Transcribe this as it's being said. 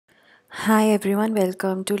Hi everyone,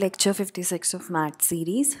 welcome to lecture 56 of math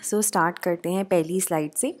series. So start करते हैं पहली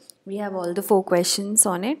slide से। We have all the 4 questions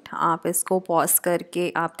on it. आप इसको पॉज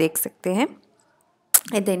करके आप देख सकते हैं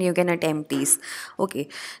and then you can attempt these. Okay,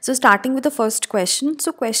 so starting with the first question.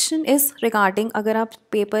 So question is regarding, अगर आप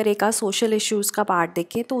पेपर एक का सोशल इश्यूज़ का पार्ट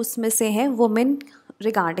देखें तो उसमें से है वुमेन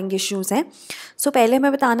रिगार्डिंग इश्यूज़ हैं। सो पहले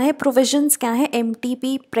हमें बताना है प्रोविजंस क्या है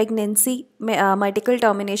MTP pregnancy medical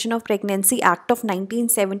termination of pregnancy act of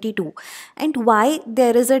 1972 and Y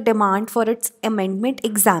there is a demand for its amendment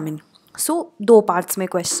examine. So 2 parts में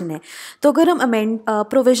क्वेश्चन है। तो अगर हम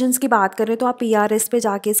प्रोविजंस की बात करें तो आप PRS पे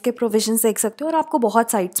जाके इसके प्रोविजंस देख सकते हो और आपको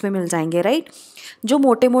बहुत साइट्स में मिल जाएंगे, राइट। जो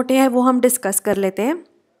मोटे मोटे हैं वो हम डिस्कस कर लेते हैं।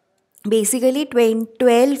 बेसिकली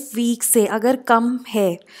 12 वीक से अगर कम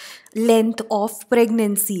है लेंथ ऑफ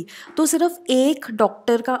प्रेगनेंसी तो सिर्फ एक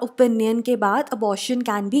डॉक्टर का ओपिनियन के बाद abortion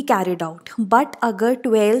can be carried out. But अगर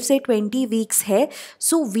 12 से 20 वीक्स है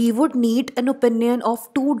so we would need an opinion of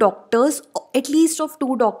 2 doctors, at least of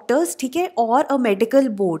 2 doctors, ठीक है, और अ मेडिकल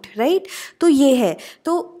बोर्ड, राइट। तो ये है।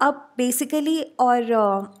 तो अब बेसिकली और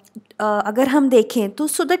अगर हम देखें तो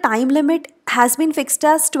so the time limit has been fixed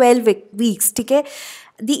as 12 weeks, ठीक है,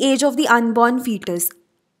 the age of the unborn foetus.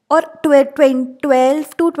 और 12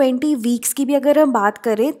 to 20 वीक्स की भी अगर हम बात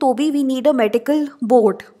करें तो भी we need a medical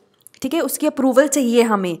board, ठीक है, उसकी अप्रूवल चाहिए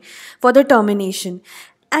हमें for the termination.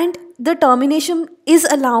 And the termination is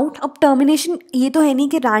allowed. अब टर्मिनेशन ये तो है नहीं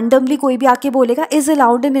कि रैंडमली कोई भी आके बोलेगा। Is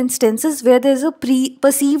allowed in instances where there is a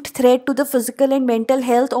perceived threat to the physical and mental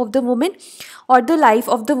health of the women or the life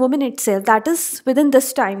of the woman itself, that is within this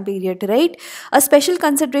time period, right. A special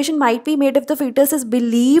consideration might be made if the fetus is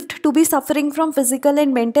believed to be suffering from physical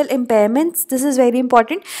and mental impairments. This is very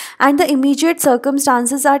important, and the immediate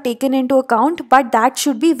circumstances are taken into account, but that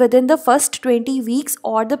should be within the first 20 weeks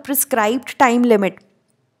or the prescribed time limit.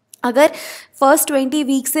 अगर first 20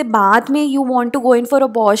 week से बाद में you want to go in for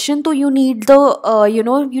abortion तो you need the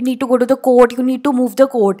you need to go to the court, you need to move the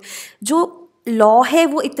court. जो law है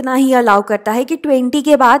वो इतना ही allow करता है कि 20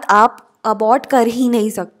 के बाद आप अबॉर्ट कर ही नहीं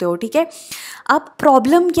सकते हो, ठीक है। अब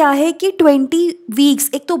प्रॉब्लम क्या है कि 20 वीक्स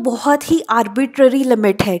एक तो बहुत ही आर्बिट्ररी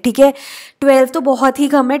लिमिट है, ठीक है। 12 तो बहुत ही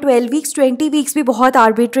कम है, 12 वीक्स, 20 वीक्स भी बहुत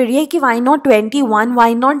आर्बिट्ररी है कि वाई नॉट 21,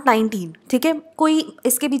 वाई नॉट 19, ठीक है। कोई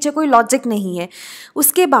इसके पीछे कोई लॉजिक नहीं है।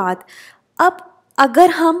 उसके बाद अब अगर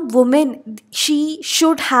हम women she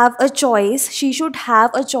should have a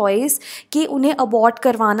choice कि उन्हें अबॉर्ट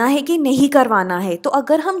करवाना है कि नहीं करवाना है। तो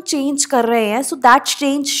अगर हम चेंज कर रहे हैं so that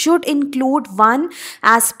change should include one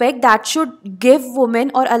aspect that should give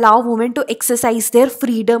women और allow women to exercise their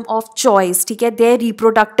freedom of choice, ठीक है, there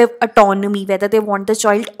reproductive autonomy whether they want the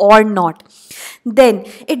child और not. Then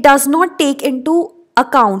it does not take into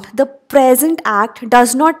account, the present act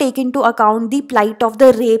does not take into account the plight of the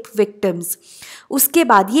rape victims. उसके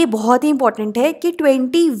बाद ये बहुत ही important है कि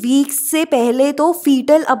 20 weeks से पहले तो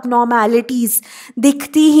फीटल अबनॉर्मैलिटीज़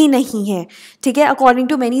दिखती ही नहीं है, ठीक है, according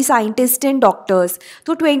to many scientist and doctors.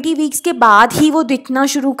 तो 20 वीक्स के बाद ही वो दिखना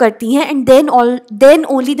शुरू करती हैं and then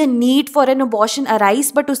only the need for an abortion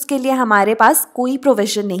arise. But उसके लिए हमारे पास कोई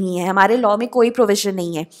प्रोविजन नहीं है, हमारे लॉ में कोई प्रोविजन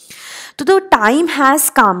नहीं है। तो time has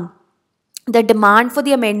come, the demand for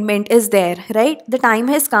the amendment is there, right. The time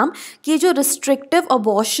has come कि जो restrictive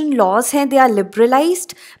abortion laws हैं they are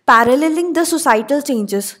liberalized paralleling the societal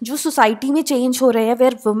changes, जो society में change हो रहे हैं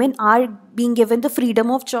where women are being given the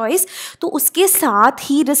freedom of choice। तो उसके साथ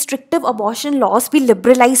ही restrictive abortion laws भी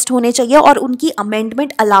liberalized होने चाहिए और उनकी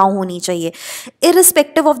amendment allow होनी चाहिए।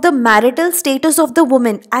 irrespective of the marital status of the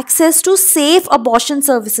woman, access to safe abortion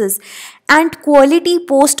services and quality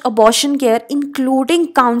post-abortion care including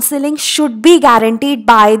counseling should be guaranteed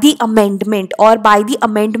by the amendment or by the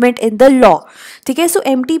amendment in the law, ठीक है। So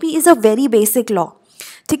MTP is a very basic law,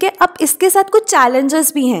 ठीक है। अब इसके साथ कुछ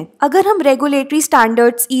challenges भी हैं। अगर हम रेगुलेटरी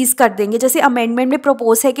स्टैंडर्ड्स ईज कर देंगे, जैसे अमेंडमेंट में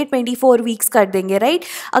प्रपोज है कि 24 वीक्स कर देंगे, राइट।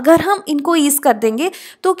 अगर हम इनको ईज कर देंगे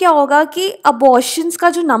तो क्या होगा कि अबॉर्शंस का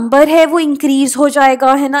जो नंबर है वो इंक्रीज हो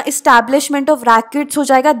जाएगा, है ना, इस्टेब्लिशमेंट ऑफ रैकेट्स हो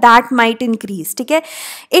जाएगा, दैट माइट इंक्रीज, ठीक है।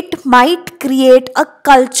 It might create a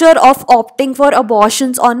culture of opting for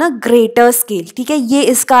abortions on a greater scale, ठीक है। ये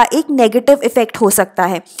इसका एक नेगेटिव इफेक्ट हो सकता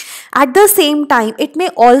है। At the same time it may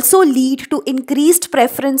also lead to increased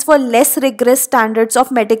preference for less rigorous standards of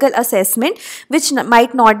medical assessment which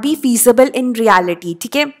might not be feasible in reality,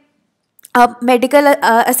 ठीक है। अब मेडिकल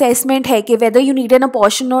असेसमेंट है कि whether you need an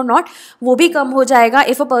abortion और not, वो भी कम हो जाएगा।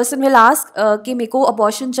 If a person will ask कि मेरे को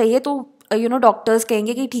अबॉर्शन चाहिए तो डॉक्टर्स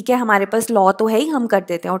कहेंगे कि ठीक है हमारे पास लॉ तो है ही, हम कर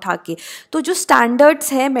देते हैं उठा के, तो जो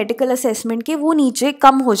स्टैंडर्ड्स हैं मेडिकल असेसमेंट के वो नीचे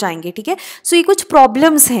कम हो जाएंगे, ठीक है। सो ये कुछ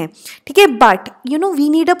प्रॉब्लम्स हैं, ठीक है, but we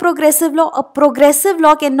need a progressive law. A progressive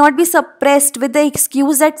law can not be suppressed with the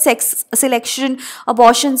excuse that sex selection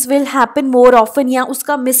abortions will happen more often, या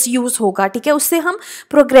उसका मिसयूज होगा, ठीक है। उससे हम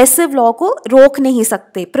प्रोग्रेसिव लॉ को रोक नहीं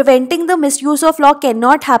सकते. Preventing the misuse of law can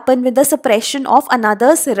not happen with the suppression of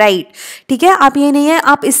another's right, ठीक है। आप ये नहीं है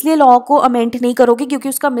आप इसलिए लॉ को अमेंड नहीं करोगे क्योंकि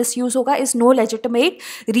उसका मिसयूज होगा, इज नो लेजिटिमेट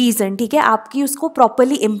रीजन, ठीक है। आपकी उसको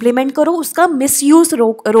प्रॉपरली इम्प्लीमेंट करो, उसका मिसयूज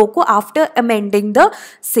रोको आफ्टर अमेंडिंग द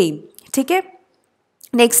सेम, ठीक है.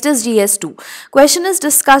 Next is GS2. Question is,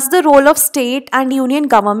 discuss the role of state and union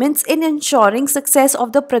governments in ensuring success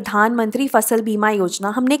of the Pradhan Mantri Fasal Bima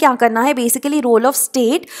Yojana. हमने क्या करना है, बेसिकली रोल ऑफ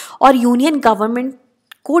स्टेट और union government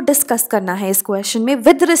को discuss करना है इस क्वेश्चन में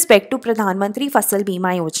विद रिस्पेक्ट टू प्रधानमंत्री फसल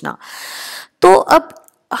बीमा योजना. तो अब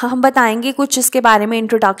हम बताएंगे कुछ इसके बारे में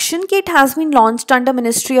इंट्रोडक्शन कि it has been launched under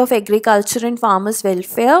ministry of agriculture and farmers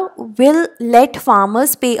welfare, will let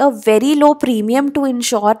farmers पे a very low premium to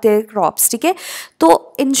ensure there crops, ठीक है.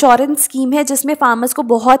 तो इंश्योरेंस स्कीम है जिसमें फार्मर्स को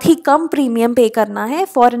बहुत ही कम प्रीमियम पे करना है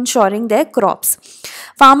for ensuring there crops.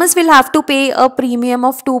 Farmers will have to pay a premium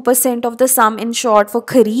of 2% of the sum insured for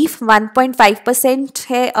Kharif, 1.5%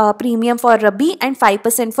 है premium for Rabi and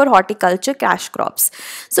 5% for horticulture cash crops.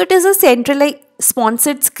 So it is a centralized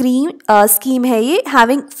sponsored scheme है ये,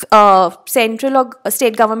 having central और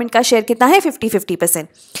state government का share कितना है 50-50%.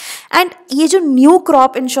 And ये जो new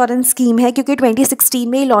crop insurance scheme है क्योंकि 2016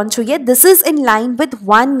 में ही लॉन्च हुई है, this is in line with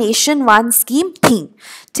one nation one scheme theme,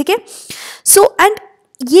 ठीक है. सो एंड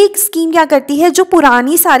ये स्कीम क्या करती है, जो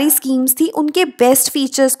पुरानी सारी स्कीम्स थी उनके बेस्ट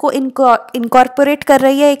फीचर्स को इनकॉर्पोरेट कर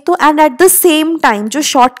रही है एक तो, and at the same time जो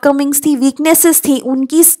शॉर्टकमिंग्स थी, वीकनेसेस थी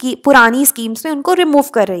उनकी पुरानी स्कीम्स में, उनको रिमूव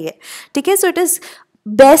कर रही है, ठीक है. So it is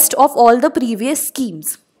best of all the previous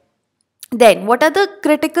schemes. Then what are the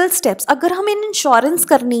critical steps. अगर हमें इंश्योरेंस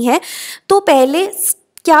करनी है तो पहले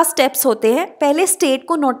क्या स्टेप्स होते हैं, पहले स्टेट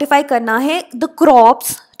को नोटिफाई करना है द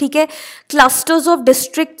क्रॉप्स, ठीक है, क्लस्टर्स ऑफ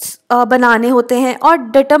डिस्ट्रिक्ट्स बनाने होते हैं और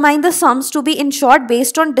determine the sums to be insured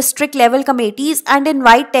based on district level committees and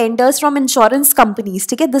invite tenders from insurance companies,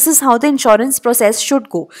 ठीक है. This is how the insurance process should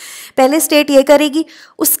go. पहले स्टेट ये करेगी,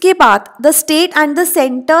 उसके बाद the state and the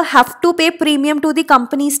centre have to पे premium to the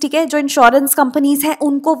companies, ठीक है. जो इंश्योरेंस कंपनीज हैं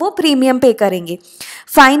उनको वो प्रीमियम पे करेंगे.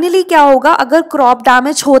 फाइनली क्या होगा, अगर क्रॉप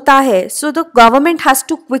डैमेज होता है so the government has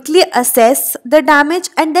to quickly assess the damage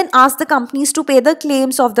and then ask the companies to पे the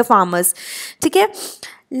claims of the farmers, ठीक है.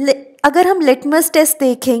 अगर हम लिटमस टेस्ट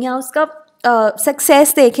देखें या उसका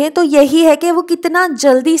सक्सेस देखें तो यही है कि वो कितना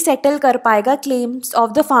जल्दी सेटल कर पाएगा क्लेम्स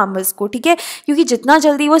ऑफ द फार्मर्स को, ठीक है. क्योंकि जितना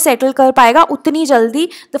जल्दी वो सेटल कर पाएगा उतनी जल्दी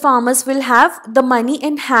the farmers will have the money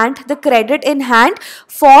in hand, the credit in hand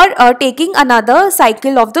for taking another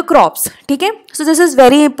cycle of the crops, ठीक है. So this is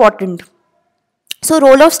very important. So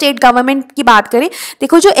role of state government की बात करें,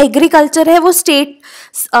 देखो जो एग्रीकल्चर है वो स्टेट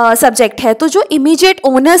सब्जेक्ट है, तो जो इमीडिएट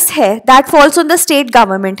ओनर्स है that falls on the state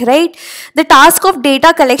government, right. The task of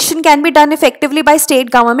data collection can be done effectively by state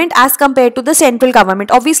government as compare to the central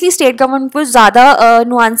government. Obviously state government को ज़्यादा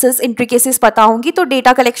nuances intricacies पता होंगी तो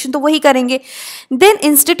data collection तो वही करेंगे. Then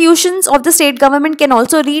institutions of the state government can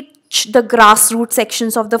also reach the grassroots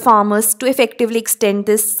sections of the farmers to effectively extend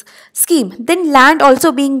this scheme. Then land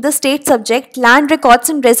also being the state subject, land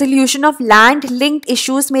records and resolution of land linked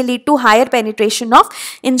issues may lead to higher penetration of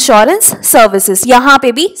insurance services. यहाँ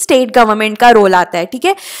पे भी state government का role आता है, ठीक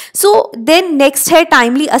है. So then next है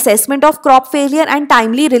timely assessment of crop failure and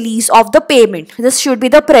timely release of the payment. This should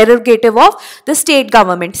be the prerogative of the state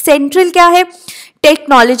government. Central क्या है,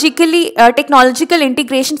 technological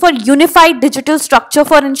integration for unified digital structure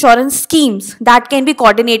for insurance schemes that can be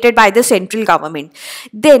coordinated by the central government.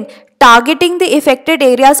 Then targeting the affected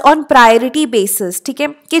areas on priority basis, ठीक है,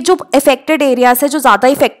 कि जो affected areas है, जो ज़्यादा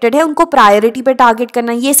affected है, उनको priority पे target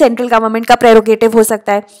करना, ये central government का prerogative हो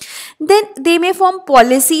सकता है. Then they may form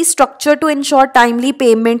policy structure to ensure timely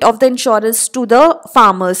payment of the insurance to the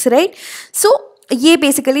farmers, right. So ये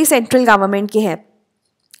basically central government की है.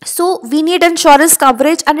 So we need insurance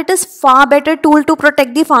coverage and it is far better tool to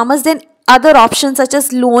protect the farmers than other options such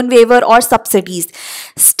as loan waiver or subsidies.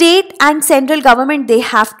 State and central government, they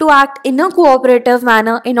have to act in a cooperative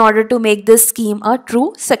manner in order to make this scheme a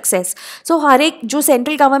true success. So हर एक जो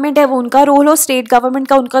central government है वो उनका role हो, state government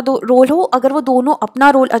का उनका role हो, अगर वो दोनों अपना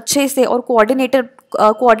रोल अच्छे से और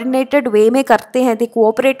coordinated way में करते हैं, they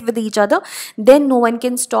cooperate with each other, then no one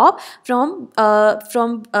can stop from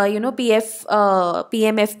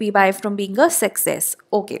PMFBY from being a success.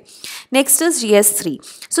 Okay, next is GS3.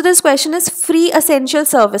 So this question is, gives free essential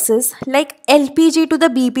services like LPG to the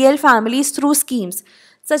BPL families through schemes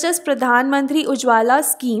such as Pradhan Mantri Ujjwala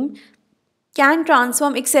scheme can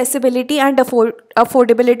transform accessibility and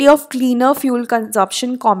affordability of cleaner fuel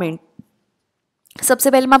consumption. Comment.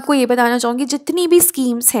 सबसे पहले मैं आपको ये बताना चाहूँगी जितनी भी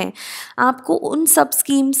schemes हैं आपको उन सब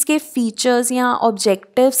स्कीम्स के फीचर्स या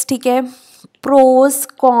ऑब्जेक्टिव्स, ठीक है, प्रोज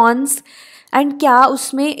कॉन्स एंड क्या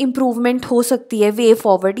उसमें इम्प्रूवमेंट हो सकती है वे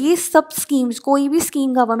फॉरवर्ड, ये सब स्कीम्स, कोई भी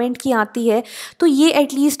स्कीम गवर्नमेंट की आती है तो ये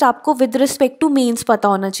एटलीस्ट आपको विद रिस्पेक्ट टू मेंस पता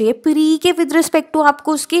होना चाहिए. प्री के विद रिस्पेक्ट टू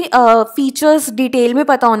आपको उसके फीचर्स डिटेल में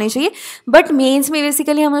पता होने चाहिए, बट मेंस में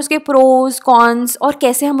बेसिकली हमें उसके प्रोज कॉन्स और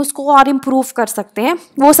कैसे हम उसको और इम्प्रूव कर सकते हैं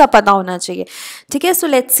वो सब पता होना चाहिए. ठीक है, सो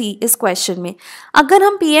लेट्स सी इस क्वेश्चन में अगर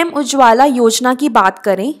हम PM उज्ज्वला योजना की बात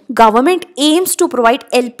करें, government aims to provide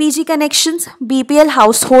LPG connections BPL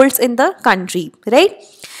house holds in the country, right.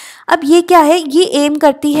 अब ये क्या है, ये एम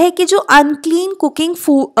करती है कि जो अनक्लीन कुकिंग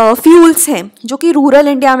फ्यूल्स हैं जो कि रूरल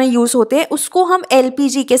इंडिया में यूज होते हैं उसको हम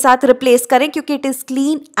LPG के साथ रिप्लेस करें क्योंकि it is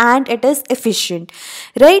clean and it is efficient,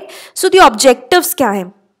 right. So the objectives क्या है,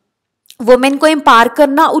 वुमेन को एम्पावर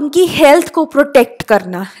करना, उनकी हेल्थ को प्रोटेक्ट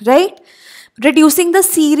करना, right. Reducing the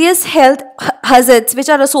serious health hazards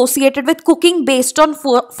which are associated with cooking based on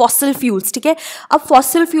fossil fuels. ठीक है, अब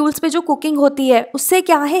fossil fuels पे जो cooking होती है उससे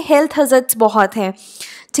क्या है, health hazards बहुत हैं.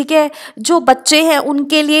 ठीक है, जो बच्चे हैं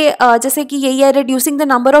उनके लिए जैसे कि यही है, reducing the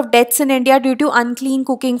number of deaths in India due to unclean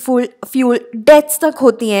cooking fuel, deaths तक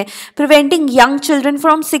होती हैं. Preventing young children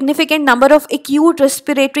from significant number of acute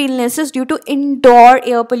respiratory illnesses due to indoor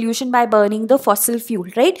air pollution by burning the fossil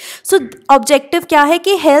fuel, right. So objective क्या है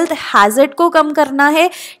कि health hazard को कम करना है,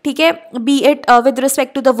 ठीक है, B it with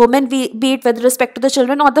respect to the women, B it with respect to the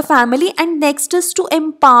children और the family. And next is to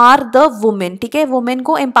empower the women. ठीक है, वुमेन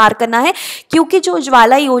को एम्पावर करना है क्योंकि जो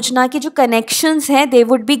उज्ज्वला योजना के जो कनेक्शंस हैं they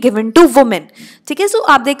would be given to women. ठीक है, सो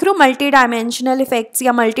आप देख रहे हो मल्टी डायमेंशनल इफेक्ट्स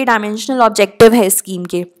या मल्टी डायमेंशनल ऑब्जेक्टिव है स्कीम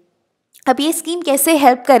के. अब ये स्कीम कैसे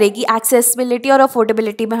हेल्प करेगी एक्सेसिबिलिटी और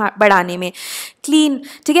अफोर्डेबिलिटी बढ़ाने में, क्लीन.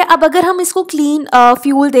 ठीक है, अब अगर हम इसको क्लीन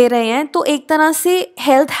फ्यूल दे रहे हैं तो एक तरह से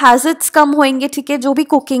हेल्थ हैजर्ड्स कम होंगे. ठीक है, जो भी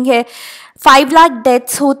कुकिंग है, 5 लाख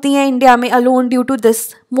डेथ्स होती हैं इंडिया में alone due to this.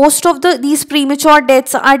 Most of these premature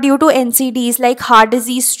deaths are due to NCDs like heart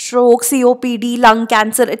disease, stroke, COPD, lung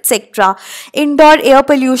cancer, etc. Indoor air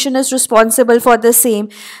pollution is responsible for the same.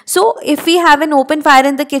 So if we have an open fire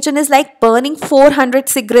in the kitchen is like burning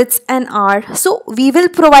 400 cigarettes an hour. So we will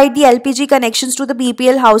provide the LPG connections to the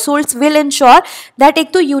BPL households, will ensure that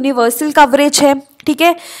एक तो universal coverage है. ठीक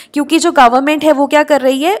है, क्योंकि जो government है वो क्या कर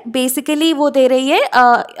रही है, बेसिकली वो दे रही है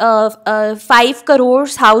 5 करोड़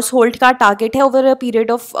हाउस होल्ड का टारगेट है over a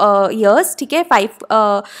period of years. ठीक है, 5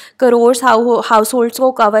 करोड़ हाउस होल्ड्स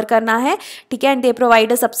को कवर करना है. ठीक है, and they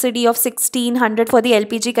provide a subsidy of 1600 for the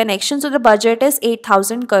LPG connection. So the budget is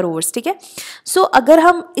 8000 crore. ठीक है, सो अगर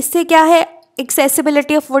हम इससे क्या है,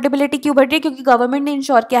 एक्सेसिबिलिटी अफोर्डेबिलिटी क्यों बढ़ रही है, क्योंकि गवर्नमेंट ने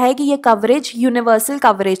इंश्योर किया है कि ये कवरेज यूनिवर्सल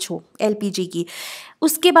कवरेज हो LPG की.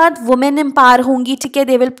 उसके बाद वुमेन एम्पावर होंगी. ठीक है,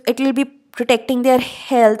 it will be protecting their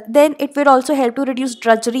health. Then it will also help to reduce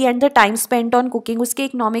drudgery and the time spent on cooking. उसके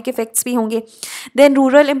economic effects भी होंगे. Then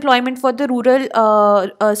employment for the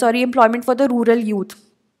rural youth.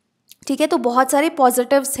 ठीक है, तो बहुत सारे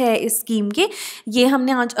पॉजिटिव्स है इस स्कीम के. ये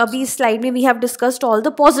हमने आज अभी इस स्लाइड में we have discussed all the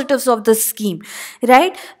positives of this scheme,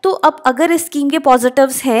 right. तो अब अगर इस स्कीम के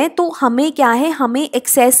पॉजिटिव्स हैं तो हमें क्या है, हमें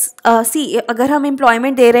अगर हम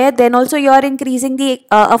एम्प्लॉयमेंट दे रहे हैं then also you are increasing the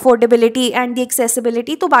affordability and the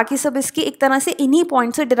accessibility. तो बाकी सब इसकी एक तरह से इन्हीं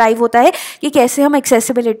पॉइंट से डिराइव होता है कि कैसे हम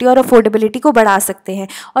एक्सेसिबिलिटी और अफोर्डेबिलिटी को बढ़ा सकते हैं.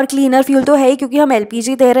 और क्लीनर फ्यूल तो है ही क्योंकि हम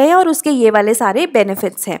LPG दे रहे हैं और उसके ये वाले सारे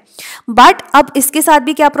बेनिफिट्स हैं. बट अब इसके साथ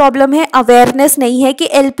भी क्या प्रॉब्लम है, अवेयरनेस नहीं है कि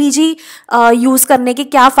LPG यूज़ करने के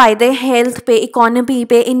क्या फ़ायदे हैं हेल्थ पे, इकोनॉमी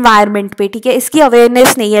पे, इन्वायरमेंट पे. ठीक है, इसकी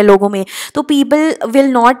अवेयरनेस नहीं है लोगों में. तो people will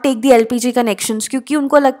not take the LPG connections क्योंकि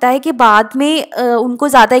उनको लगता है कि बाद में उनको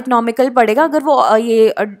ज़्यादा इकोनॉमिकल पड़ेगा अगर वो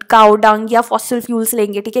ये काऊ डंग या फॉसिल फ्यूल्स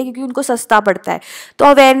लेंगे. ठीक है, क्योंकि उनको सस्ता पड़ता है. तो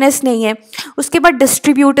अवेयरनेस नहीं है. उसके बाद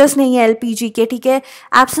डिस्ट्रीब्यूटर्स नहीं है LPG के. ठीक है,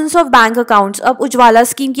 एब्सेंस ऑफ बैंक अकाउंट्स. अब उज्ज्वला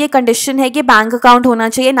स्कीम की एक कंडीशन है कि बैंक अकाउंट होना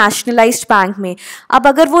चाहिए नेशनलाइज्ड बैंक में. अब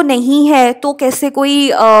अगर वो नहीं है तो कैसे कोई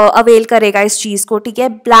अवेल करेगा इस चीज़ को. ठीक है,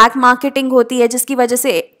 ब्लैक मार्केटिंग होती है जिसकी वजह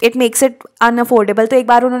से इट मेक्स इट अनअफोर्डेबल. तो एक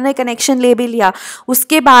बार उन्होंने कनेक्शन ले भी लिया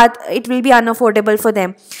उसके बाद it will be unaffordable for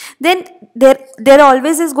them. Then there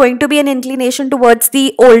always is going to be N inclination towards the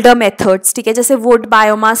older methods. ठीक है, जैसे would,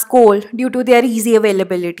 biomass, coal due to their easy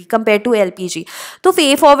availability compare to LPG. तो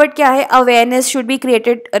way forward क्या है, awareness should be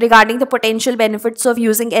created regarding the potential benefits of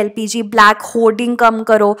using LPG. Black hoarding कम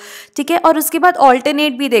करो. ठीक है, और उसके बाद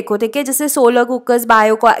ऑल्टरनेट भी देखो. देखो, ठीक है, जैसे सोलर कुकर्स,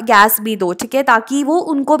 बायो गैस भी दो, ठीक है, ताकि वो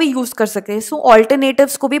उनको भी यूज़ कर सके। सो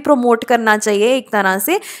ऑल्टरनेटिव्स को भी प्रमोट करना चाहिए एक तरह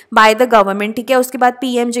से बाय द गवर्नमेंट, ठीक है। उसके बाद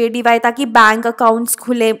PMJDY, ताकि बैंक अकाउंट्स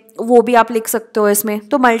खुले, वो भी आप लिख सकते हो इसमें।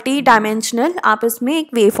 तो मल्टी डायमेंशनल आप इसमें एक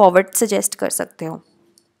वे फॉरवर्ड सजेस्ट कर सकते हो।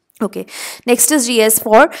 Okay, next is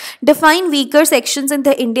GS4. Define weaker sections in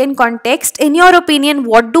the Indian context. In your opinion,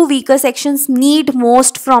 what do weaker sections need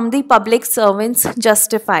most from the public servants?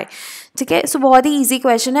 Justify. ठीक है, सो बहुत ही ईजी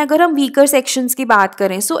क्वेश्चन है। अगर हम वीकर सेक्शंस की बात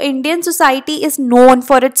करें, so Indian society is known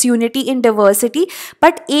for its unity in diversity,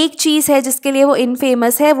 but एक चीज़ है जिसके लिए वो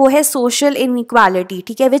इनफेमस है, वो है सोशल इनइक्वालिटी,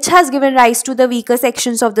 ठीक है, which has given rise to the weaker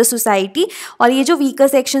sections of the society. और ये जो वीकर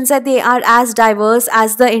सेक्शंस है, they are as diverse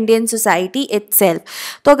as the Indian society itself.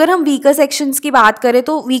 तो अगर हम वीकर सेक्शंस की बात करें,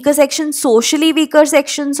 तो weaker section socially weaker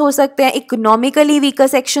sections हो सकते हैं, इकोनॉमिकली वीकर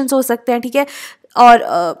सेक्शंस हो सकते हैं, ठीक है। और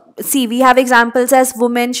see, we have examples as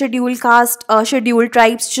women, scheduled caste, scheduled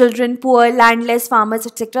tribes, children, poor, landless, farmers,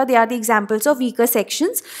 etc. They are the examples of weaker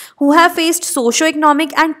sections who have faced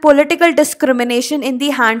socio-economic and political discrimination in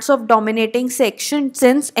the hands of dominating sections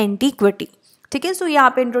since antiquity. ठीक है, सो ये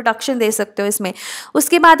आप introduction दे सकते हो इसमें।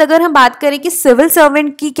 उसके बाद अगर हम बात करें कि सिविल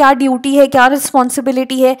सर्वेंट की क्या ड्यूटी है, क्या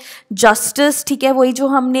रिस्पॉन्सिबिलिटी है, जस्टिस, ठीक है, वही जो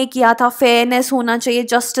हमने किया था, फेयरनेस होना चाहिए,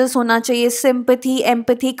 जस्टिस होना चाहिए, सिंपैथी,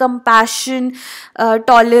 एम्पैथी, कंपैशन,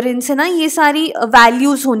 टॉलरेंस, है ना, ये सारी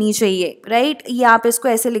वैल्यूज़ होनी चाहिए, राइट। ये आप इसको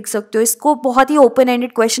ऐसे लिख सकते हो। इसको बहुत ही ओपन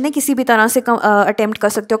एंडेड क्वेश्चन है, किसी भी तरह से अटेम्प्ट कर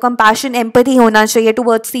सकते हो। कंपैशन, एम्पैथी होना चाहिए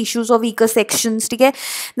towards the issues of weaker sections, ठीक है।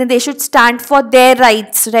 Then they should stand for their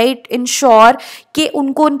rights, right, ensure कि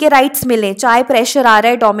उनको उनके राइट्स मिलें, चाहे प्रेशर आ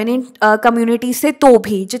रहा है डोमिनेंट कम्युनिटी से, तो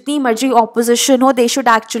भी जितनी मर्जी ऑपोजिशन हो, they should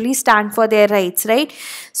actually stand for their rights, right.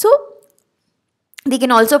 So they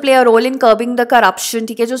can also play a role in curbing the corruption,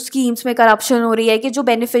 ठीक है, जो स्कीम्स में करप्शन हो रही है, कि जो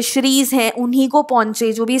बेनिफिशरीज हैं उन्हीं को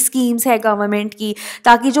पहुंचे जो भी स्कीम्स है गवर्नमेंट की,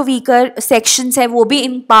 ताकि जो वीकर सेक्शंस है वो भी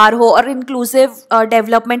इन पार हो और inclusive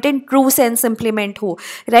development in true sense implement हो,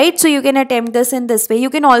 right. So you can attempt this in this way. You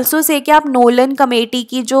can also say कि आप नोलन कमेटी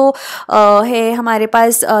की जो है हमारे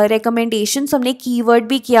पास रिकमेंडेशन, हमने कीवर्ड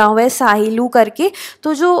भी किया हुआ है साहिलू करके,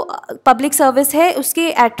 तो जो पब्लिक सर्विस है उसके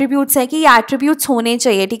एट्रीब्यूट्स हैं कि ये एट्रीब्यूट्स होने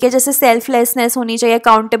चाहिए, ठीक है, जैसे सेल्फलेसनेस होनी चाहिए,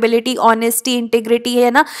 अकाउंटेबिलिटी, ऑनेस्टी, इंटीग्रिटी, है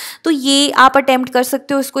ना। तो ये आप अटेम्प्ट कर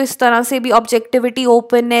सकते हो इसको इस तरह से भी, ऑब्जेक्टिविटी,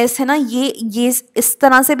 ओपननेस, है ना, ये इस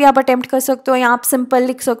तरह से भी आप अटेम्प्ट कर सकते हो। या आप सिंपल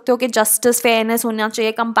लिख सकते हो कि जस्टिस, फेयरनेस होना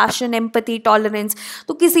चाहिए, कंपैशन, एम्पैथी, टॉलरेंस।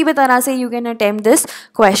 तो किसी भी तरह से you can attempt this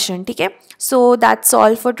question, ठीक है। So that's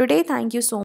all for today, thank you so